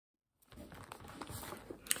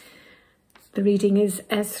The reading is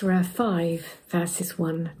Ezra 5, verses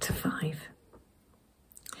 1 to 5.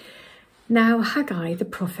 Now Haggai the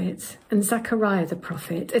prophet and Zechariah the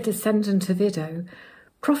prophet, a descendant of Iddo,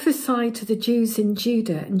 prophesied to the Jews in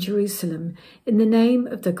Judah and Jerusalem in the name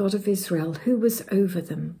of the God of Israel, who was over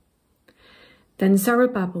them. Then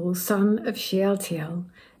Zerubbabel, son of Shealtiel,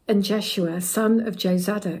 and Jeshua, son of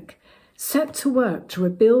Jozadak, set to work to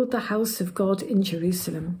rebuild the house of God in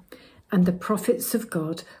Jerusalem, and the prophets of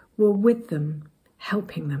God were with them,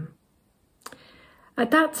 helping them.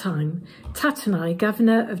 At that time, Tattenai,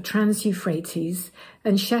 governor of Trans-Euphrates,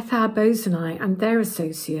 and Shethar-Bozenai and their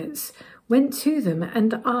associates went to them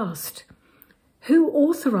and asked, "Who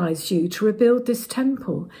authorized you to rebuild this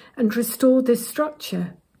temple and restore this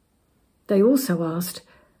structure?" They also asked,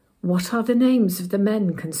 "What are the names of the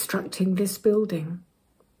men constructing this building?"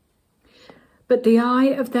 But the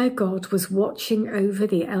eye of their God was watching over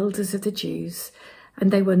the elders of the Jews, and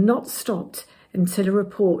they were not stopped until a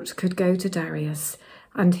report could go to Darius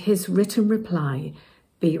and his written reply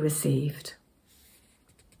be received.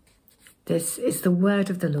 This is the word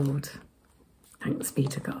of the Lord. Thanks be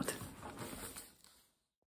to God.